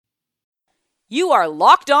You are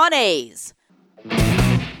Locked On A's,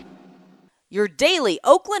 your daily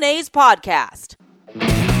Oakland A's podcast.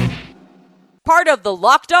 Part of the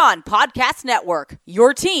Locked On Podcast Network,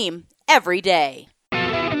 your team every day.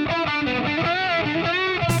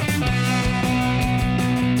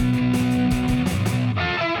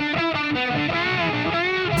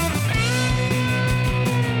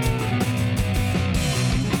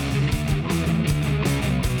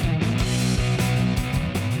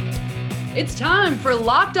 It's time for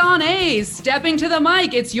Locked On A's. Stepping to the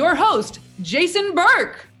mic, it's your host, Jason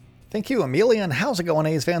Burke. Thank you, Amelia, and how's it going,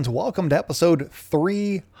 A's fans? Welcome to episode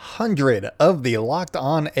 300 of the Locked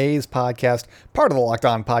On A's podcast, part of the Locked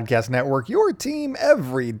On Podcast Network, your team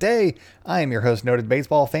every day. I am your host, noted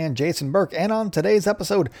baseball fan Jason Burke, and on today's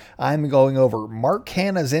episode, I'm going over Mark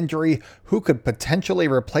Canha's injury, who could potentially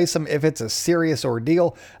replace him if it's a serious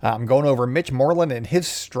ordeal. I'm going over Mitch Moreland and his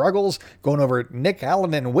struggles, going over Nick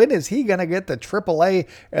Allen and when is he going to get the AAA,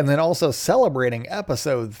 and then also celebrating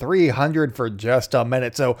episode 300 for just a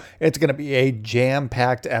minute. So it's going to be a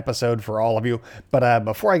jam-packed episode for all of you. But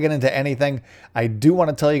before I get into anything, I do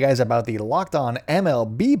want to tell you guys about the Locked On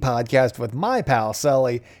MLB podcast with my pal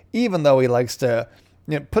Sully. Even though he likes to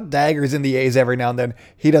put daggers in the A's every now and then,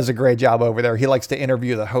 he does a great job over there. He likes to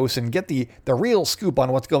interview the hosts and get the real scoop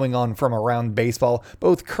on what's going on from around baseball,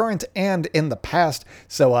 both current and in the past.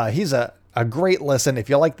 So he's a great listen. If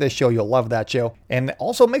you like this show, you'll love that show. And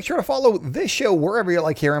also make sure to follow this show wherever you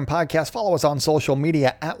like hearing podcasts. Follow us on social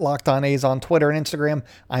media at Locked On A's on Twitter and Instagram.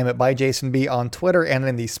 I'm at ByJasonB on Twitter and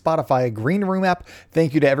in the Spotify Green Room app.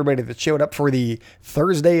 Thank you to everybody that showed up for the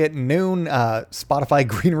Thursday at noon Spotify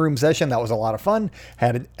Green Room session. That was a lot of fun.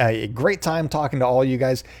 Had a great time talking to all you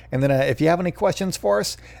guys. And then if you have any questions for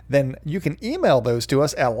us, then you can email those to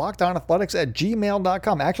us at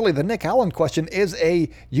lockedonathletics@gmail.com. Actually, the Nick Allen question is a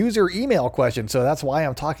user email question, so that's why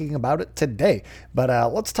I'm talking about it today. But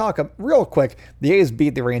let's talk real quick. The A's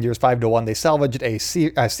beat the Rangers 5-1. They salvaged a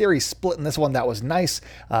series split in this one. That was nice.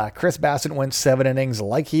 Chris Bassitt went 7 innings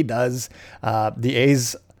like he does. The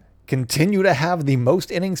A's continue to have the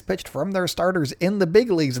most innings pitched from their starters in the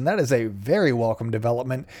big leagues, and that is a very welcome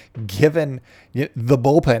development given the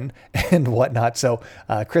bullpen and whatnot. So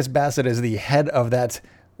Chris Bassitt is the head of that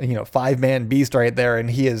 5-man beast right there,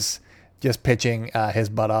 and he is just pitching his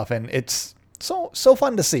butt off, and it's so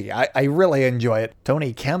fun to see. I really enjoy it.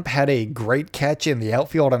 Tony Kemp had a great catch in the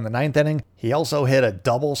outfield in the 9th inning. He also hit a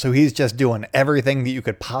double, so he's just doing everything that you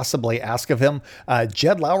could possibly ask of him.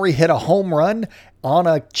 Jed Lowry hit a home run on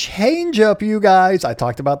a changeup, you guys. I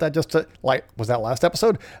talked about that was that last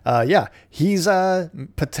episode? Yeah, he's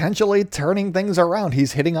potentially turning things around.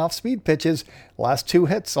 He's hitting off speed pitches. Last 2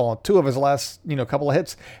 hits, two of his last couple of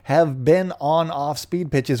hits have been on off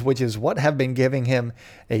speed pitches, which is what have been giving him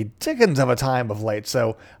a dickens of a time of late.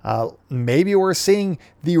 So maybe we're seeing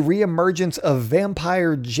the reemergence of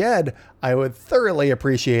Vampire Jed. I would thoroughly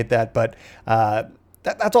appreciate that, but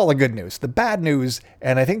that's all the good news. The bad news,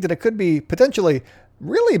 and I think that it could be potentially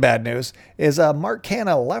really bad news, is Mark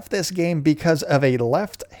Canha left this game because of a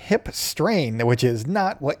left hip strain, which is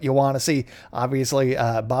not what you want to see. Obviously,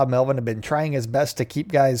 Bob Melvin had been trying his best to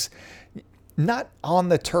keep guys not on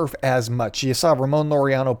the turf as much. You saw Ramon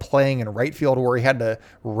Laureano playing in right field where he had to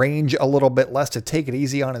range a little bit less to take it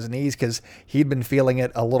easy on his knees because he'd been feeling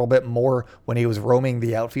it a little bit more when he was roaming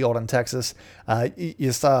the outfield in Texas.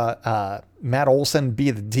 You saw Matt Olson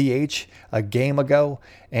be the DH a game ago,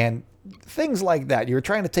 and things like that. You're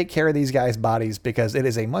trying to take care of these guys' bodies because it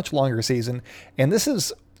is a much longer season, and this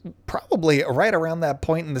is probably right around that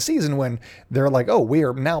point in the season when they're like, oh, we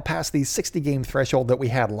are now past the 60-game threshold that we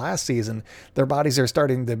had last season. Their bodies are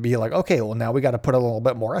starting to be like, okay, well, now we got to put a little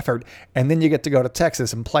bit more effort. And then you get to go to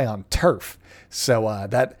Texas and play on turf. So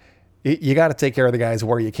you got to take care of the guys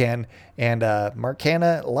where you can. And Mark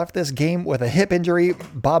Canha left this game with a hip injury.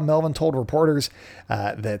 Bob Melvin told reporters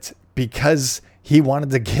that because he wanted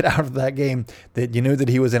to get out of that game, that you knew that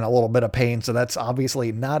he was in a little bit of pain. So that's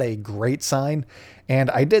obviously not a great sign. And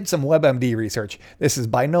I did some WebMD research. This is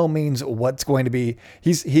by no means what's going to be.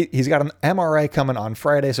 He's got an MRI coming on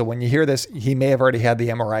Friday. So when you hear this, he may have already had the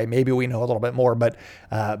MRI. Maybe we know a little bit more. But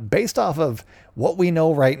based off of what we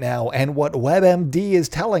know right now and what WebMD is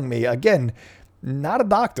telling me, again, not a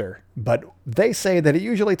doctor, but they say that it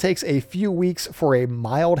usually takes a few weeks for a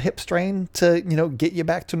mild hip strain to, get you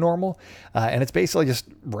back to normal. And it's basically just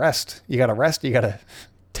rest. You got to rest. You got to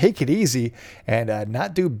take it easy and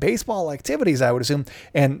not do baseball activities, I would assume.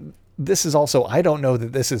 And this is also, I don't know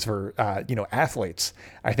that this is for, athletes.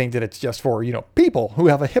 I think that it's just for, people who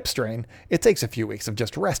have a hip strain. It takes a few weeks of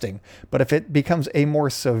just resting. But if it becomes a more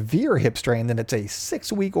severe hip strain, then it's a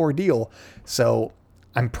 6-week ordeal. So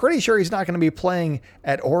I'm pretty sure he's not going to be playing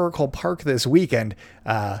at Oracle Park this weekend.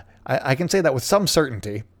 I can say that with some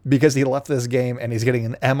certainty because he left this game and he's getting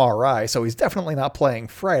an MRI, so he's definitely not playing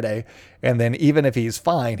Friday. And then even if he's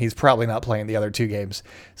fine, he's probably not playing the other 2 games.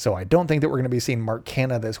 So I don't think that we're going to be seeing Mark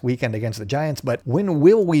Canha this weekend against the Giants. But when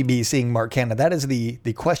will we be seeing Mark Canha? That is the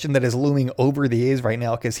question that is looming over the A's right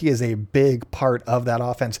now, because he is a big part of that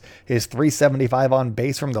offense. His 375 on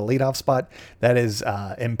base from the leadoff spot, that is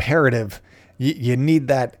imperative. You need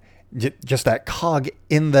that, just that cog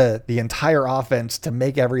in the entire offense to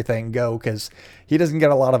make everything go, because he doesn't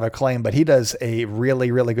get a lot of acclaim, but he does a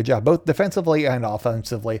really, really good job, both defensively and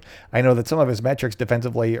offensively. I know that some of his metrics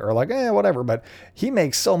defensively are like, whatever, but he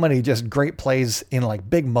makes so many just great plays in like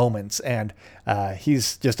big moments, and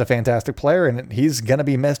he's just a fantastic player, and he's going to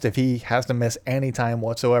be missed if he has to miss any time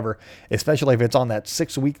whatsoever, especially if it's on that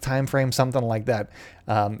 6-week time frame, something like that.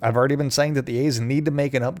 I've already been saying that the A's need to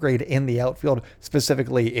make an upgrade in the outfield,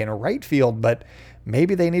 specifically in right field, but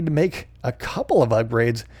maybe they need to make a couple of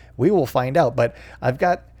upgrades. We will find out. But I've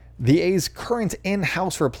got the A's current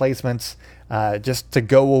in-house replacements just to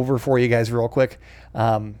go over for you guys real quick.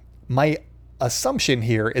 My assumption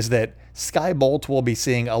here is that Skye Bolt will be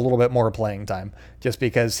seeing a little bit more playing time just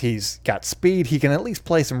because he's got speed. He can at least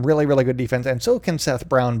play some really, really good defense, and so can Seth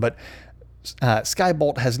Brown, but Skye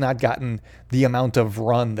Bolt has not gotten the amount of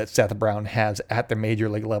run that Seth Brown has at the major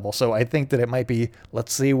league level. So I think that it might be,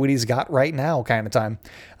 let's see what he's got right now kind of time.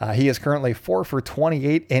 He is currently 4 for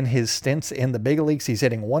 28 in his stints in the big leagues. He's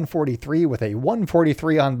hitting 143 with a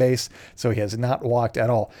 143 on base, so he has not walked at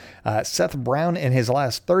all. Seth Brown in his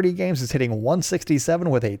last 30 games is hitting 167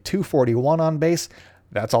 with a 241 on base.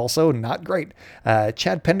 That's also not great.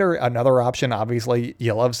 Chad Pinder, another option. Obviously,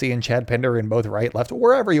 you love seeing Chad Pinder in both right, left,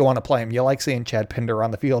 wherever you want to play him. You like seeing Chad Pinder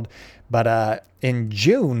on the field. But in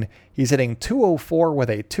June, he's hitting 204 with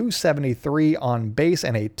a 273 on base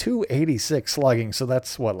and a 286 slugging. So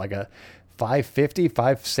that's what, like a 550,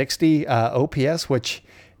 560 OPS, which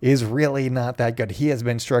is really not that good. He has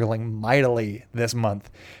been struggling mightily this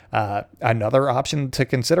month. Another option to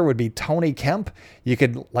consider would be Tony Kemp. You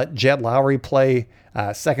could let Jed Lowry play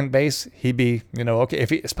second base. He'd be,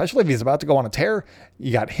 okay, especially if he's about to go on a tear.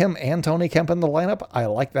 You got him and Tony Kemp in the lineup. I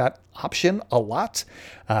like that option a lot.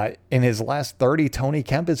 In his last 30, Tony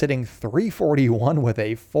Kemp is hitting 341 with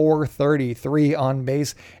a 433 on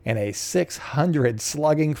base and a 600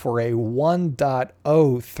 slugging for a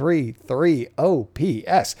 1.033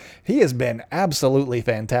 OPS. He has been absolutely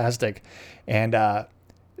fantastic. And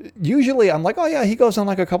usually I'm like, oh yeah, he goes on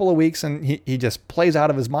like a couple of weeks and he just plays out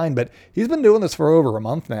of his mind, but he's been doing this for over a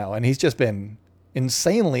month now, and he's just been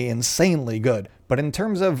insanely good. But in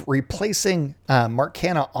terms of replacing Mark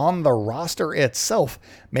Canha on the roster itself,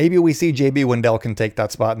 maybe we see JB Wendell can take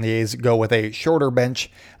that spot and the A's go with a shorter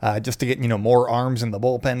bench just to get, more arms in the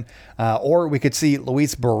bullpen. Or we could see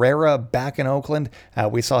Luis Barrera back in Oakland.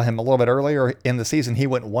 We saw him a little bit earlier in the season. He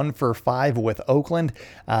went 1 for 5 with Oakland.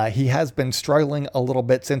 He has been struggling a little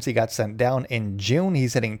bit since he got sent down in June.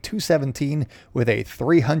 He's hitting 217 with a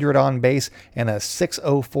 300 on base and a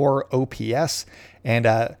 604 OPS.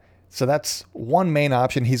 And so that's one main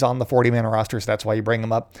option. He's on the 40-man roster, so that's why you bring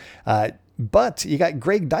him up. But you got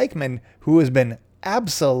Greg Deichmann, who has been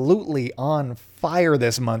absolutely on fire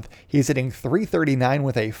this month. He's hitting 339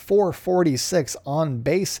 with a 446 on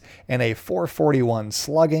base and a 441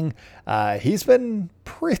 slugging. He's been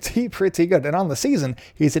pretty good. And on the season,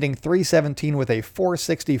 he's hitting 317 with a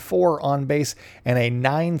 464 on base and a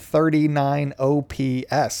 939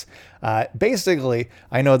 OPS. Basically,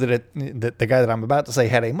 I know that the guy that I'm about to say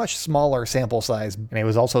had a much smaller sample size, and he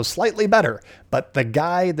was also slightly better. But the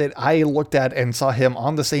guy that I looked at and saw him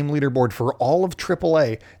on the same leaderboard for all of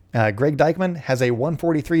AAA, Greg Deichmann has a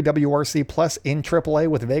 143 WRC plus in AAA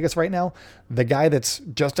with Vegas right now. The guy that's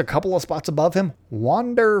just a couple of spots above him,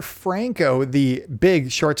 Wander Franco, the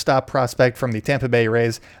big shortstop prospect from the Tampa Bay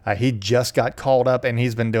Rays. He just got called up and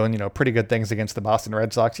he's been doing, pretty good things against the Boston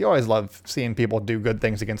Red Sox. You always love seeing people do good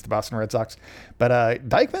things against the Boston Red Sox. But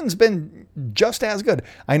Deichmann's been just as good.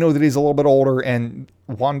 I know that he's a little bit older, and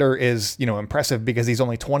Wander is, impressive because he's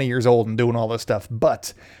only 20 years old and doing all this stuff.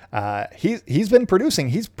 But he's been producing.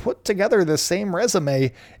 He's put together the same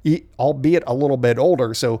resume, albeit a little bit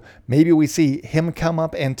older. So maybe we see him come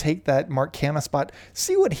up and take that Mark Canha spot,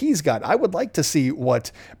 see what he's got. I would like to see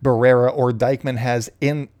what Barrera or Deichmann has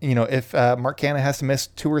in, if Mark Canha has to miss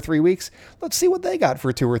 2 or 3 weeks, let's see what they got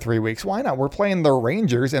for 2 or 3 weeks. Why not? We're playing the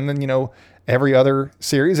Rangers, and then, every other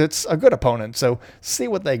series, it's a good opponent. So see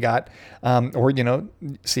what they got. Or,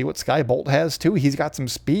 see what Skye Bolt has too. He's got some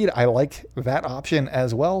speed. I like that option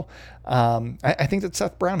as well. I think that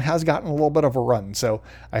Seth Brown has gotten a little bit of a run. So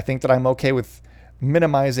I think that I'm okay with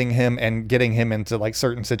minimizing him and getting him into like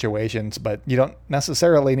certain situations, but you don't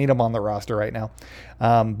necessarily need him on the roster right now.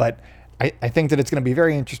 But I think that it's going to be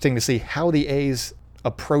very interesting to see how the A's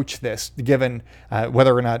approach this, given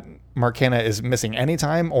whether or not Mark Canha is missing any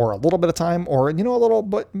time or a little bit of time or, a little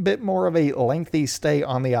bit more of a lengthy stay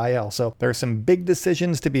on the IL. So there's some big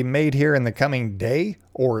decisions to be made here in the coming day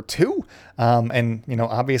or two. And,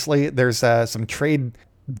 obviously there's some trade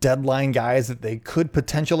deadline guys that they could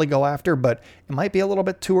potentially go after, but it might be a little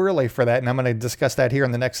bit too early for that. And I'm going to discuss that here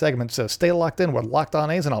in the next segment. So stay locked in with Locked On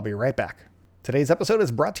A's and I'll be right back. Today's episode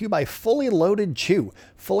is brought to you by Fully Loaded Chew.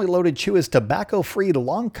 Fully Loaded Chew is tobacco-free,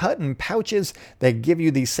 long cut in pouches that give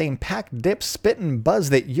you the same pack, dip, spit, and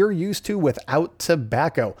buzz that you're used to without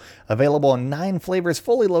tobacco. Available in 9 flavors,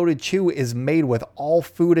 Fully Loaded Chew is made with all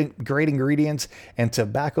food-grade ingredients and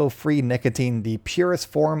tobacco-free nicotine, the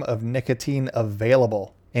purest form of nicotine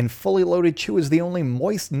available. And Fully Loaded Chew is the only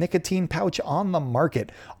moist nicotine pouch on the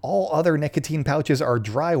market. All other nicotine pouches are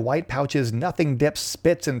dry white pouches, nothing dips,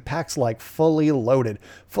 spits, and packs like Fully Loaded.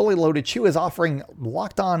 Fully Loaded Chew is offering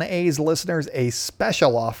Locked On A's listeners a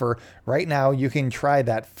special offer. Right now, you can try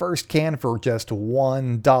that first can for just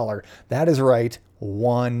 $1. That is right,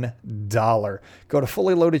 $1. Go to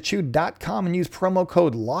fullyloadedchew.com and use promo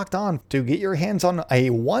code LOCKEDON to get your hands on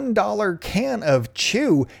a $1 can of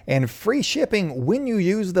chew and free shipping when you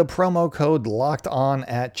use the promo code LOCKEDON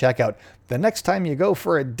at checkout. The next time you go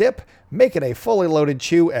for a dip, make it a Fully Loaded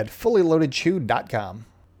Chew at fullyloadedchew.com.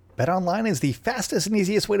 BetOnline is the fastest and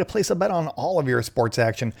easiest way to place a bet on all of your sports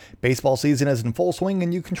action. Baseball season is in full swing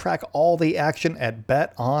and you can track all the action at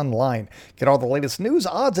BetOnline. Get all the latest news,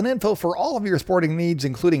 odds, and info for all of your sporting needs,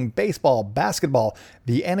 including baseball, basketball,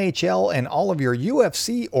 the NHL, and all of your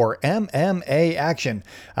UFC or MMA action.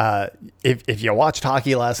 If you watched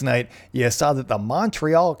hockey last night, you saw that the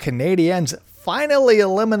Montreal Canadiens finally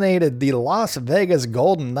eliminated the Las Vegas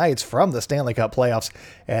Golden Knights from the Stanley Cup playoffs,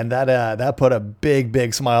 and that put a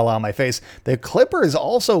big smile on my face. The Clippers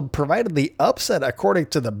also provided the upset according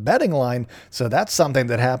to the betting line, so that's something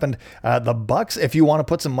that happened. The Bucks, if you want to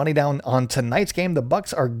put some money down on tonight's game, the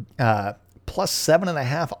Bucks are plus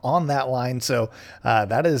 7.5 on that line, so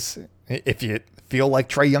that is, if you feel like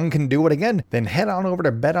Trae Young can do it again, then head on over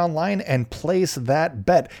to BetOnline and place that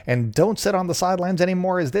bet. And don't sit on the sidelines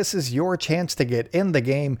anymore, as this is your chance to get in the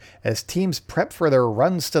game as teams prep for their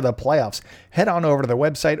runs to the playoffs. Head on over to the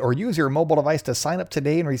website or use your mobile device to sign up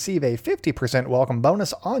today and receive a 50% welcome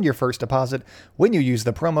bonus on your first deposit when you use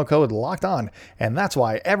the promo code LOCKEDON. And that's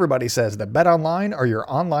why everybody says that BetOnline are your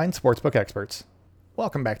online sportsbook experts.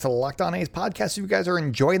 Welcome back to the Locked On A's podcast. If you guys are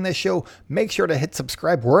enjoying this show, make sure to hit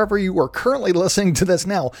subscribe wherever you are currently listening to this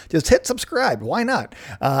now. Just hit subscribe. Why not?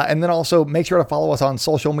 And then also make sure to follow us on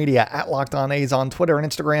social media at Locked On A's on Twitter and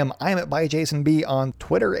Instagram. I'm at ByJasonB on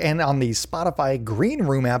Twitter and on the Spotify Green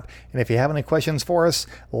Room app. And if you have any questions for us,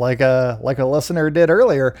 like a listener did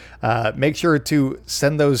earlier, make sure to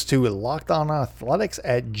send those to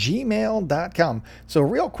lockedonathletics@gmail.com. So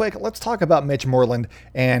real quick, let's talk about Mitch Moreland.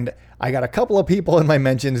 And I got a couple of people in my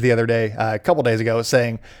mentions the other day, a couple days ago,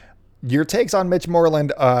 saying, your takes on Mitch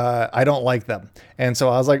Moreland, I don't like them. And so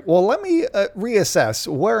I was like, well, let me reassess.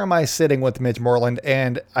 Where am I sitting with Mitch Moreland?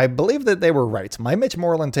 And I believe that they were right. My Mitch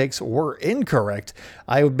Moreland takes were incorrect.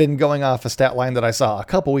 I've been going off a stat line that I saw a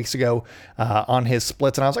couple weeks ago on his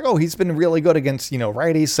splits. And I was like, oh, he's been really good against,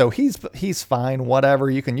 righties. So he's fine, whatever.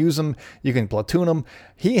 You can use him. You can platoon him.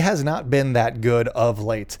 He has not been that good of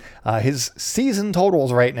late. His season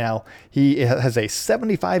totals right now, he has a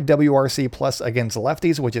 75 WRC plus against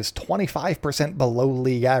lefties, which is 25% below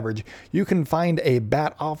league average. You can find a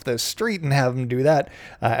bat off the street and have them do that,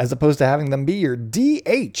 as opposed to having them be your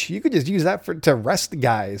DH. You could just use that to rest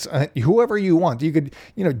guys, whoever you want. You could,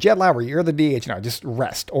 Jed Lowry, you're the DH now, just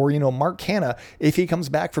rest. Or, Mark Canha, if he comes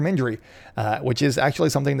back from injury, which is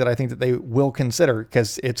actually something that I think that they will consider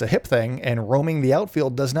because it's a hip thing, and roaming the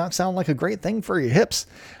outfield does not sound like a great thing for your hips.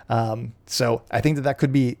 So I think that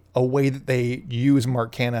could be a way that they use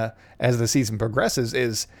Mark Canha as the season progresses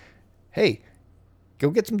is, hey, go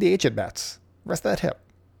get some DH at bats. Rest that hip.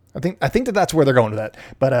 I think that's where they're going with that.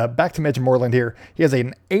 But back to Mitch Moreland here. He has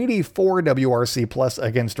an 84 WRC plus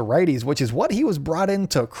against righties, which is what he was brought in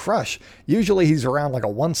to crush. Usually he's around like a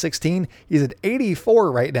 116. He's at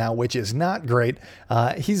 84 right now, which is not great.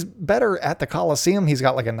 He's better at the Coliseum. He's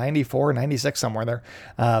got like a 94, 96 somewhere there.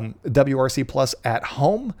 WRC plus at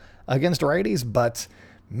home against righties, but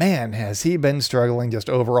man, has he been struggling just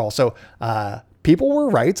overall. So, people were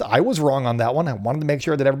right. I was wrong on that one. I wanted to make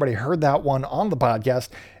sure that everybody heard that one on the podcast.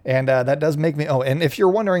 And that does make me, and if you're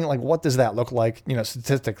wondering, like, what does that look like,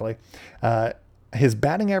 statistically, His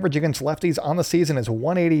batting average against lefties on the season is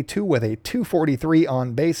 182 with a 243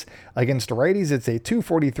 on base. Against righties, it's a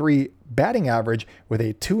 243 batting average with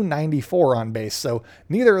a 294 on base. So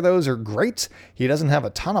neither of those are great. He doesn't have a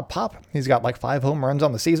ton of pop. He's got like 5 home runs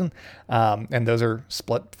on the season, and those are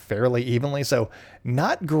split fairly evenly. So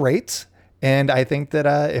not great. And I think that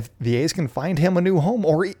if the A's can find him a new home,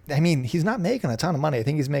 he's not making a ton of money. I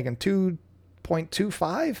think he's making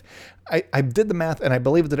 2.25. I did the math, and I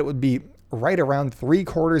believe that it would be right around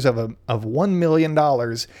 $750,000 of $1 million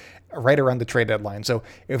right around the trade deadline. So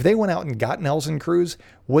if they went out and got Nelson Cruz,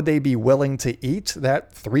 would they be willing to eat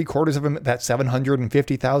that $750,000 of him, that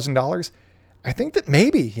 $750,000? I think that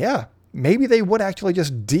maybe they would actually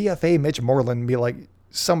just DFA Mitch Moreland and be like,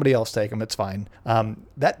 somebody else take him. It's fine.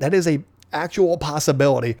 That is a actual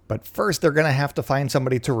possibility, but first they're going to have to find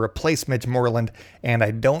somebody to replace Mitch Moreland. And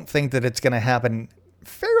I don't think that it's going to happen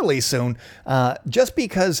fairly soon, just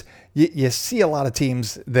because you see a lot of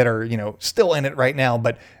teams that are, still in it right now,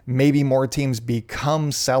 but maybe more teams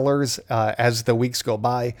become sellers as the weeks go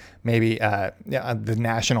by. Maybe the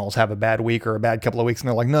Nationals have a bad week or a bad couple of weeks, and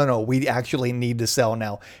they're like, no, we actually need to sell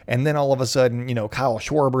now. And then all of a sudden, Kyle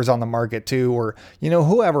Schwarber's on the market too, or,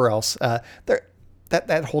 whoever else.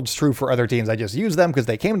 That holds true for other teams. I just used them because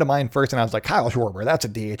they came to mind first, and I was like, Kyle Schwarber, that's a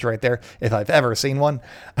DH right there, if I've ever seen one.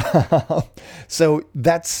 So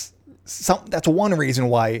that's one reason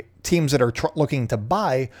why teams that are looking to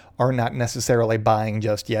buy are not necessarily buying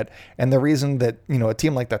just yet. And the reason that, a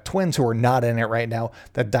team like the Twins, who are not in it right now,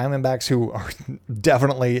 the Diamondbacks, who are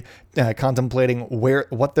definitely contemplating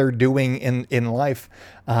what they're doing in life,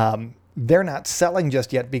 they're not selling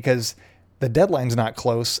just yet because the deadline's not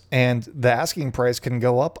close and the asking price can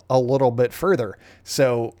go up a little bit further.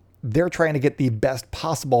 So they're trying to get the best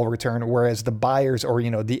possible return, whereas the buyers or,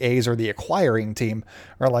 the A's or the acquiring team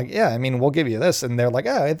are like, we'll give you this. And they're like,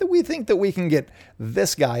 we think that we can get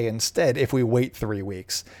this guy instead if we wait 3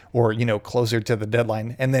 weeks or, closer to the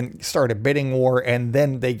deadline, and then start a bidding war, and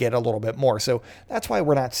then they get a little bit more. So that's why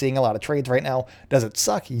we're not seeing a lot of trades right now. Does it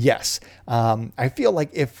suck? Yes. I feel like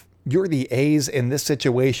if you're the A's in this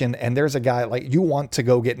situation and there's a guy like you want to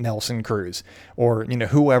go get Nelson Cruz or,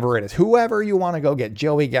 whoever it is, whoever you want to go get,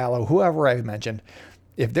 Joey Gallo, whoever I've mentioned,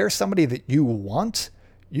 if there's somebody that you want,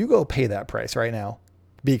 you go pay that price right now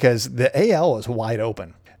because the AL is wide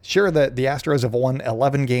open. Sure, the Astros have won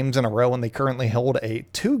 11 games in a row and they currently hold a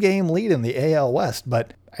 2-game lead in the AL West,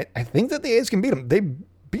 but I think that the A's can beat them. They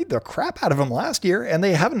beat the crap out of them last year, and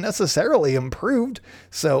they haven't necessarily improved.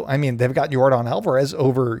 So, they've got Yordan Alvarez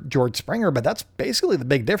over George Springer, but that's basically the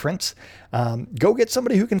big difference. Go get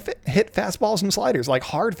somebody who can hit fastballs and sliders, like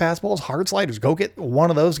hard fastballs, hard sliders. Go get one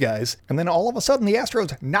of those guys, and then all of a sudden the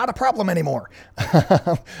Astros, not a problem anymore.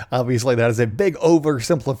 Obviously, that is a big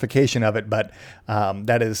oversimplification of it, but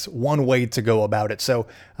that is one way to go about it. So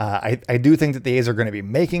I do think that the A's are going to be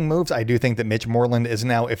making moves. I do think that Mitch Moreland is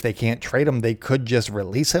now, if they can't trade him, they could just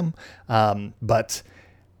release him, but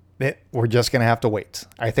we're just going to have to wait.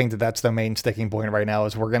 I think that that's the main sticking point right now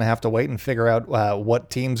is we're going to have to wait and figure out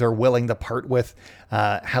what teams are willing to part with,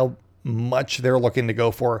 how much they're looking to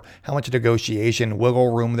go for, how much negotiation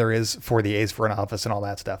wiggle room there is for the A's front office and all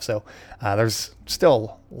that stuff. So there's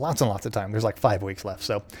still lots and lots of time. There's like 5 weeks left.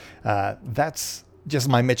 So that's just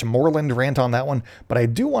my Mitch Moreland rant on that one. But I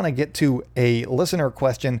do want to get to a listener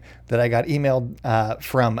question that I got emailed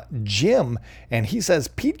from Jim. And he says,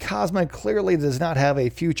 Pete Kozma clearly does not have a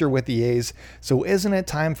future with the A's. So isn't it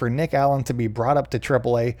time for Nick Allen to be brought up to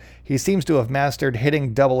AAA? He seems to have mastered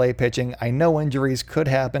hitting AA pitching. I know injuries could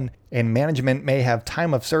happen and management may have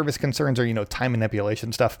time of service concerns or, time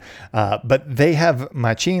manipulation stuff. But they have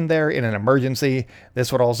Machine there in an emergency.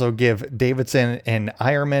 This would also give Davidson and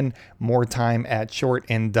Ironman more time at short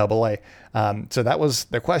in AA. So that was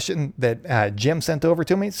the question that Jim sent over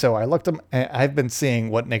to me. So I looked him. I've been seeing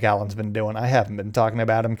what Nick Allen's been doing. I haven't been talking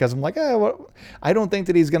about him because I'm like, I don't think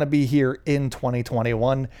that he's going to be here in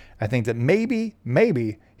 2021. I think that maybe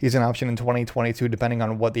he's an option in 2022, depending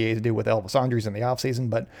on what the A's do with Elvis Andrus in the offseason,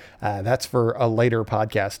 but that's for a later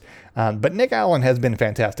podcast. But Nick Allen has been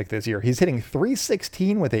fantastic this year. He's hitting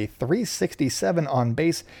 .316 with a .367 on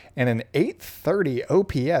base and an .830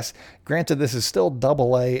 OPS. Granted, this is still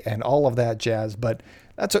AA and all of that jazz, but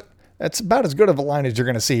that's about as good of a line as you're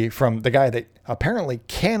going to see from the guy that apparently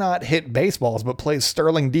cannot hit baseballs but plays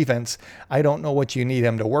sterling defense. I don't know what you need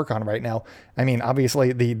him to work on right now.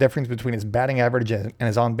 Obviously, the difference between his batting average and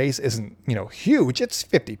his on base isn't, huge. It's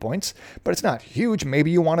 50 points, but it's not huge. Maybe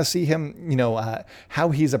you want to see him, how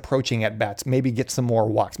he's approaching at bats. Maybe get some more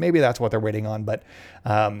walks. Maybe that's what they're waiting on. But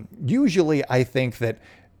usually I think that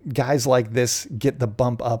guys like this get the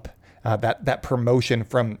bump up that promotion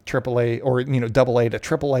from AAA or AA to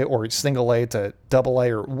AAA or single A to AA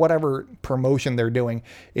or whatever promotion they're doing,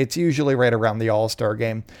 it's usually right around the All-Star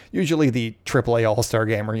game, usually the AAA All-Star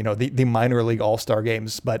game or the minor league All-Star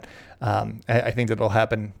games. But I think that'll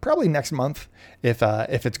happen probably next month if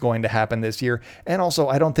it's going to happen this year. And also,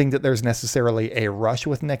 I don't think that there's necessarily a rush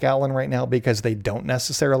with Nick Allen right now because they don't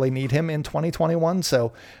necessarily need him in 2021.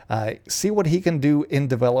 So see what he can do in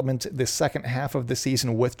development the second half of the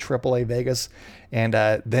season with AAA Vegas, and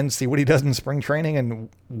then see what he does in spring training and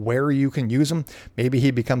where you can use him. Maybe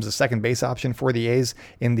he becomes a second base option for the A's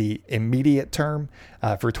in the immediate term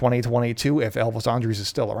for 2022 if Elvis Andrus is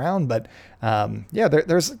still around. But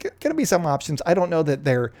there's going to be some options. I don't know that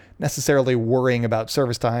they're necessarily worrying about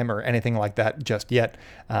service time or anything like that just yet.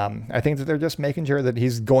 I think that they're just making sure that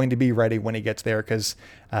he's going to be ready when he gets there, because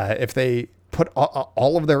if they put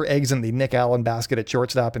all of their eggs in the Nick Allen basket at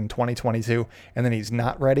shortstop in 2022, and then he's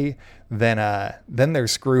not ready, then they're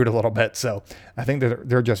screwed a little bit. So I think that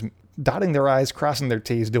they're just dotting their I's, crossing their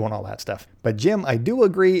T's, doing all that stuff. But Jim, I do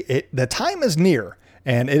agree. The time is near,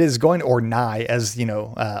 and it is going, or nigh, as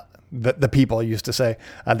the people used to say.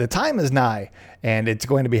 The time is nigh, and it's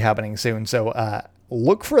going to be happening soon. So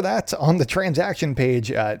look for that on the transaction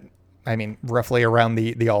page. Roughly around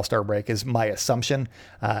the All-Star break is my assumption.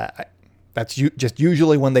 That's just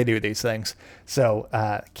usually when they do these things. So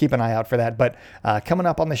keep an eye out for that. But coming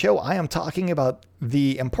up on the show, I am talking about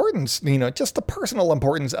the importance, just the personal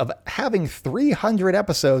importance of having 300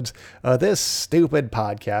 episodes of this stupid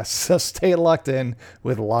podcast. So stay locked in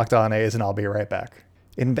with Locked On A's, and I'll be right back.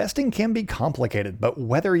 Investing can be complicated, but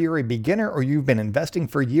whether you're a beginner or you've been investing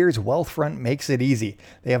for years, Wealthfront makes it easy.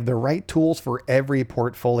 They have the right tools for every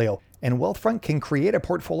portfolio. And Wealthfront can create a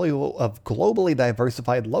portfolio of globally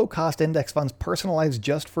diversified, low-cost index funds personalized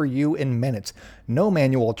just for you in minutes. No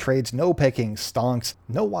manual trades, no picking stonks,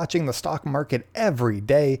 no watching the stock market every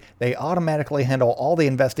day. They automatically handle all the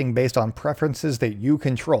investing based on preferences that you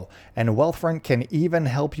control. And Wealthfront can even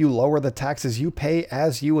help you lower the taxes you pay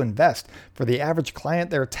as you invest. For the average client,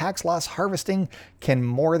 their tax loss harvesting can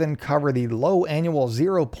more than cover the low annual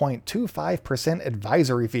 0.25%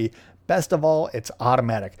 advisory fee. Best of all, it's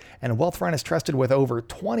automatic, and Wealthfront is trusted with over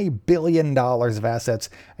 $20 billion of assets,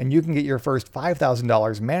 and you can get your first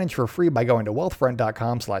 $5,000 managed for free by going to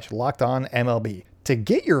wealthfront.com/lockedonmlb. To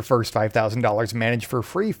get your first $5,000 managed for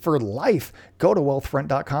free for life, go to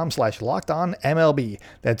wealthfront.com/lockedonmlb.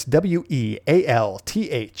 That's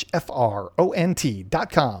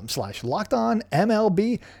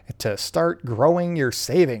wealthfront.com/lockedonmlb to start growing your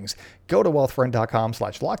savings. Go to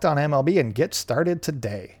wealthfront.com/lockedonmlb and get started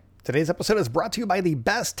today. Today's episode is brought to you by the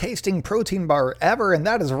best tasting protein bar ever, and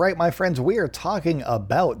that is right, my friends. We are talking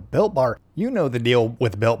about Built Bar. You know the deal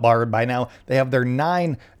with Built Bar by now. They have their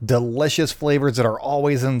 9 delicious flavors that are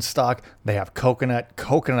always in stock. They have coconut,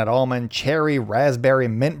 coconut almond, cherry, raspberry,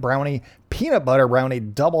 mint brownie, peanut butter brownie,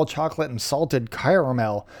 double chocolate, and salted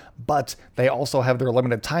caramel. But they also have their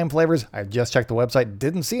limited time flavors. I just checked the website,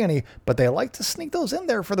 didn't see any, but they like to sneak those in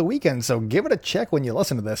there for the weekend. So give it a check when you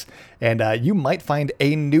listen to this, and you might find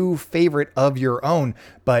a new favorite of your own.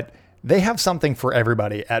 But they have something for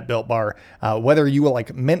everybody at Built Bar. Whether you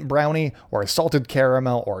like mint brownie or salted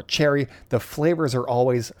caramel or cherry, the flavors are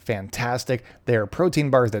always fantastic. They are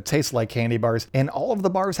protein bars that taste like candy bars, and all of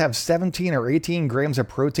the bars have 17 or 18 grams of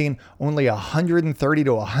protein, only 130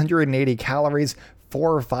 to 180 calories,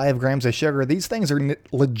 4 or 5 grams of sugar. These things are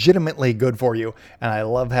legitimately good for you, and I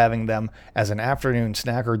love having them as an afternoon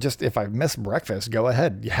snack, or just if I miss breakfast, go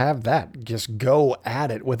ahead, you have that. Just go at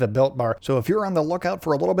it with a Built Bar. So if you're on the lookout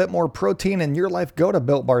for a little bit more protein in your life, go to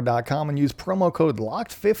BuiltBar.com and use promo code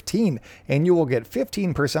LOCKED15, and you will get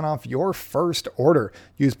 15% off your first order.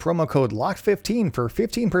 Use promo code LOCKED15 for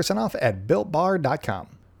 15% off at BuiltBar.com.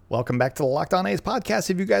 Welcome back to the Locked On A's podcast.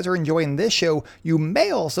 If you guys are enjoying this show, you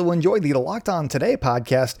may also enjoy the Locked On Today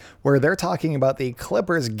podcast, where they're talking about the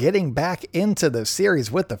Clippers getting back into the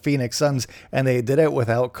series with the Phoenix Suns, and they did it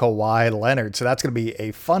without Kawhi Leonard. So that's going to be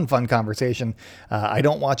a fun conversation. I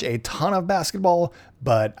don't watch a ton of basketball,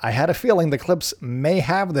 but I had a feeling the Clips may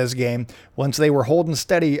have this game. Once they were holding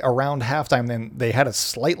steady around halftime, then they had a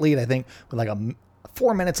slight lead, I think, with like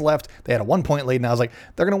 4 minutes left. They had a 1-point lead, and I was like,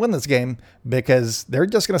 they're going to win this game because they're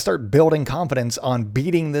just going to start building confidence on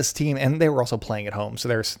beating this team. And they were also playing at home, so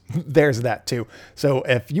there's that too. So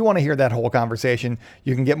if you want to hear that whole conversation,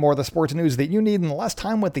 you can get more of the sports news that you need in less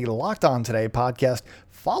time with the Locked On Today podcast.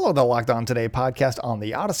 follow the Locked On Today podcast on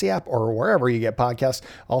the Odyssey app or wherever you get podcasts.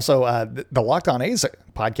 Also, the Locked On A's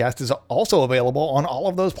podcast is also available on all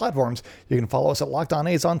of those platforms. You can follow us at Locked On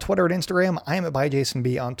A's on Twitter and Instagram. I am at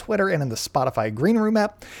ByJasonB on Twitter and in the Spotify Green Room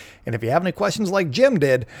app. And if you have any questions like Jim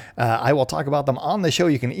did, I will talk about them on the show.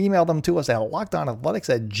 You can email them to us at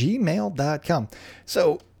lockedonathletics@gmail.com.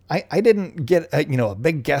 So I didn't get a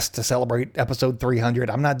big guest to celebrate episode 300.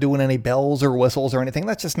 I'm not doing any bells or whistles or anything.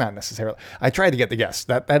 That's just not necessarily. I tried to get the guests.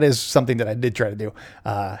 That is something that I did try to do.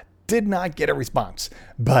 Did not get a response,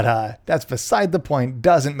 but that's beside the point.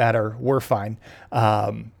 Doesn't matter. We're fine.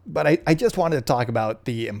 But I just wanted to talk about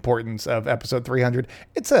the importance of episode 300.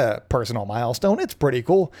 It's a personal milestone. It's pretty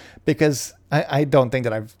cool because I don't think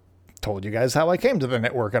that I've told you guys how I came to the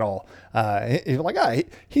network at all. You're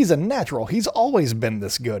like, he's a natural. He's always been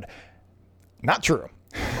this good. Not true.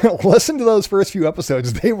 Listen to those first few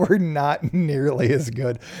episodes. They were not nearly as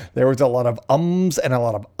good. There was a lot of ums and a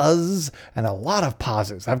lot of uhs and a lot of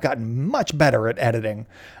pauses. I've gotten much better at editing.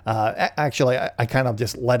 Actually, I kind of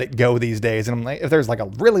just let it go these days. And I'm like, if there's like a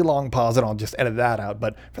really long pause, then I'll just edit that out.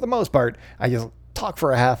 But for the most part, I just talk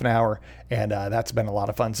for a half an hour, and that's been a lot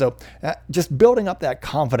of fun. So just building up that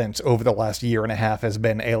confidence over the last year and a half has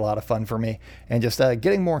been a lot of fun for me, and just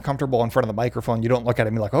getting more comfortable in front of the microphone. You don't look at it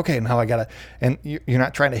and be like, okay, now I gotta, and you're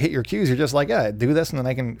not trying to hit your cues. You're just like, do this and then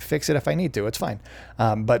I can fix it if I need to. It's fine.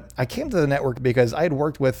 But I came to the network because I had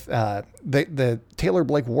worked with the Taylor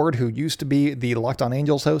Blake Ward, who used to be the Locked On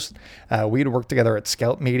Angels host. We'd worked together at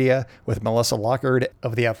Scout Media with Melissa Lockard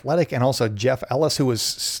of The Athletic, and also Jeff Ellis, who is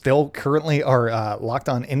still currently our Locked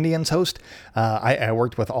On Indians host. I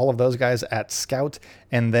worked with all of those guys at Scout,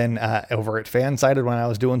 and then over at Fansided when I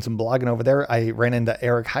was doing some blogging over there, I ran into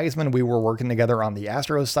Eric Heisman. We were working together on the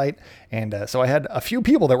Astros site, and so I had a few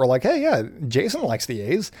people that were like, hey, yeah, Jason likes the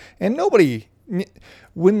A's, and nobody...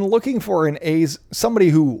 When looking for an A's, somebody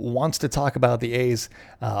who wants to talk about the A's,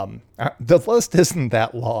 the list isn't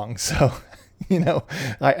that long. So,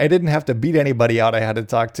 I didn't have to beat anybody out. I had to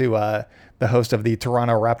talk to the host of the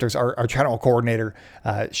Toronto Raptors, our channel coordinator,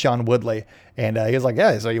 Sean Woodley. And he was like,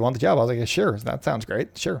 yeah, so you want the job? I was like, yeah, sure. That sounds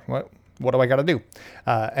great. Sure. What do I got to do?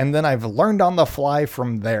 And then I've learned on the fly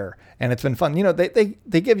from there, and it's been fun.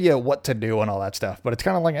 They give you what to do and all that stuff, but it's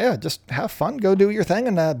kind of like, yeah, just have fun, go do your thing,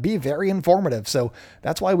 and be very informative. So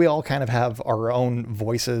that's why we all kind of have our own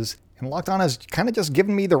voices. And Locked On has kind of just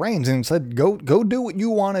given me the reins and said, go do what you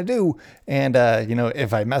want to do. And,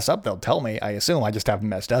 if I mess up, they'll tell me. I assume I just haven't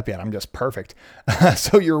messed up yet. I'm just perfect.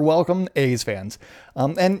 So you're welcome, A's fans.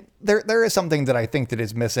 And there is something that I think that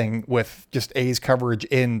is missing with just A's coverage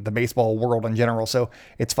in the baseball world in general. So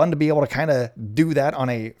it's fun to be able to kind of do that on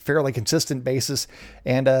a fairly consistent basis.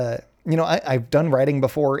 And, I've done writing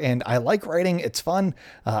before, and I like writing. It's fun.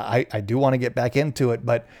 I do want to get back into it,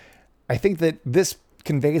 but I think that this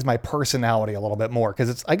conveys my personality a little bit more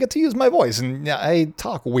because I get to use my voice, and I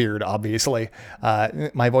talk weird, obviously.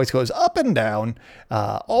 My voice goes up and down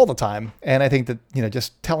all the time. And I think that,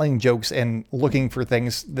 just telling jokes and looking for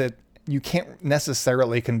things that you can't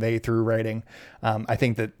necessarily convey through writing. I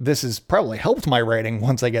think that this has probably helped my writing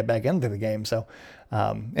once I get back into the game. So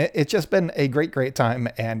it's just been a great time.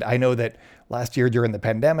 And I know that last year during the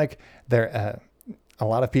pandemic, a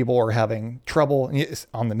lot of people are having trouble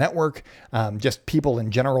on the network, just people in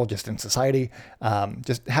general, just in society,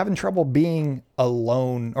 just having trouble being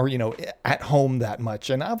alone or, at home that much.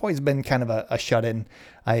 And I've always been kind of a shut-in.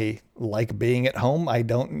 I like being at home. I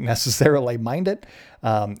don't necessarily mind it.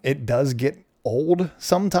 It does get old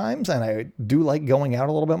sometimes, and I do like going out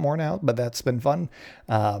a little bit more now, but that's been fun.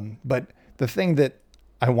 But the thing that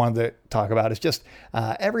I wanted to talk about is just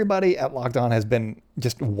everybody at Locked On has been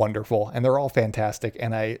just wonderful, and they're all fantastic.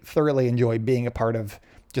 And I thoroughly enjoy being a part of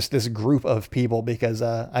just this group of people because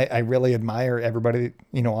I really admire everybody,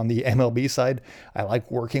 on the MLB side. I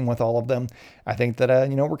like working with all of them. I think that,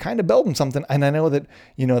 we're kind of building something. And I know that,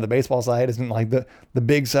 the baseball side isn't like the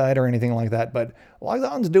big side or anything like that, but Locked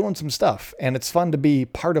On's doing some stuff, and it's fun to be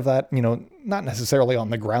part of that, not necessarily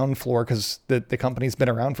on the ground floor because the company's been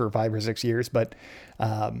around for 5 or 6 years, but,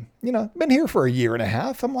 been here for a year and a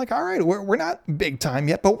half. I'm like, all right, we're not big time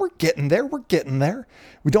yet, but we're getting there.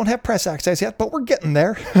 We don't have press access yet, but we're getting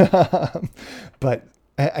there. But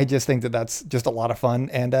I just think that that's just a lot of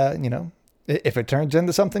fun. And, if it turns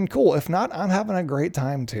into something cool. If not, I'm having a great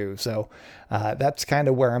time too. So that's kind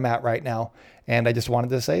of where I'm at right now. And I just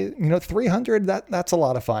wanted to say, 300, that's a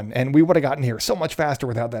lot of fun. And we would have gotten here so much faster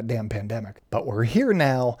without that damn pandemic. But we're here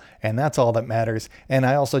now, and that's all that matters. And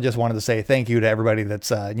I also just wanted to say thank you to everybody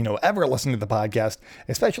that's, ever listened to the podcast,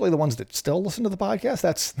 especially the ones that still listen to the podcast.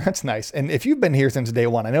 That's nice. And if you've been here since day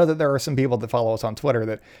one, I know that there are some people that follow us on Twitter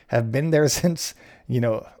that have been there since,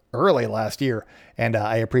 early last year. And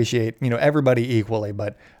I appreciate, everybody equally.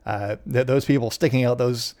 But those people sticking out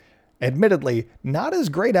those admittedly not as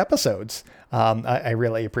great episodes. I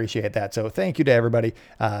really appreciate that. So thank you to everybody.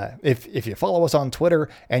 If you follow us on Twitter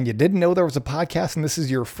and you didn't know there was a podcast and this is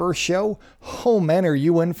your first show, oh man, are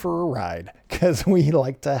you in for a ride? Because we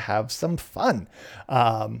like to have some fun.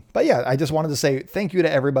 But yeah, I just wanted to say thank you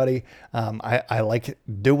to everybody. I like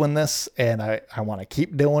doing this and I want to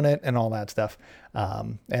keep doing it and all that stuff.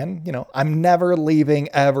 And I'm never leaving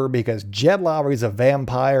ever because Jed Lowry's a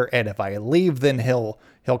vampire. And if I leave, then he'll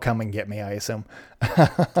come and get me, I assume.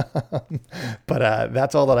 But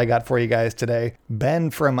that's all that I got for you guys today. Ben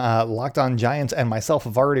from Locked On Giants and myself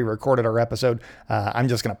have already recorded our episode. I'm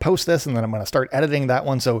just going to post this and then I'm going to start editing that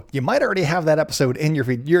one. So you might already have that episode in your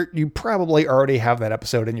feed. You probably already have that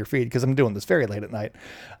episode in your feed because I'm doing this very late at night.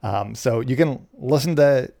 So you can listen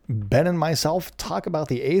to Ben and myself talk about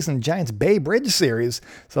the A's and Giants Bay Bridge series.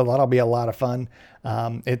 So that'll be a lot of fun.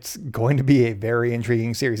 It's going to be a very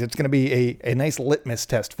intriguing series. It's going to be a nice litmus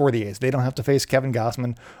test for the A's. They don't have to face Kevin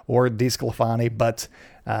Gausman or DeSclafani, but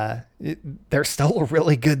they're still a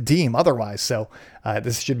really good team otherwise. So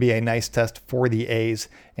this should be a nice test for the A's.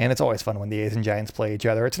 And it's always fun when the A's and Giants play each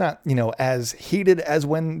other. It's not, as heated as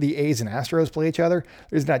when the A's and Astros play each other.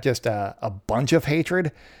 There's not just a bunch of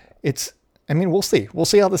hatred. We'll see. We'll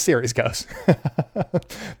see how the series goes.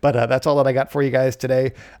 But that's all that I got for you guys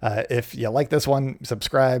today. If you like this one,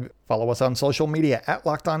 subscribe. Follow us on social media at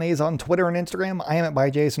Locked On A's on Twitter and Instagram. I am at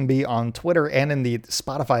ByJasonB on Twitter and in the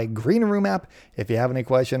Spotify Green Room app. If you have any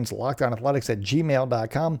questions,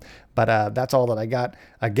 lockedonathletics@gmail.com. But that's all that I got.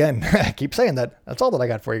 Again, I keep saying that. That's all that I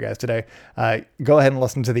got for you guys today. Go ahead and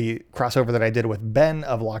listen to the crossover that I did with Ben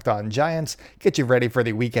of Locked On Giants. Get you ready for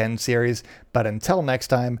the weekend series. But until next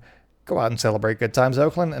time, go out and celebrate good times,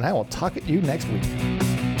 Oakland, and I will talk at you next week.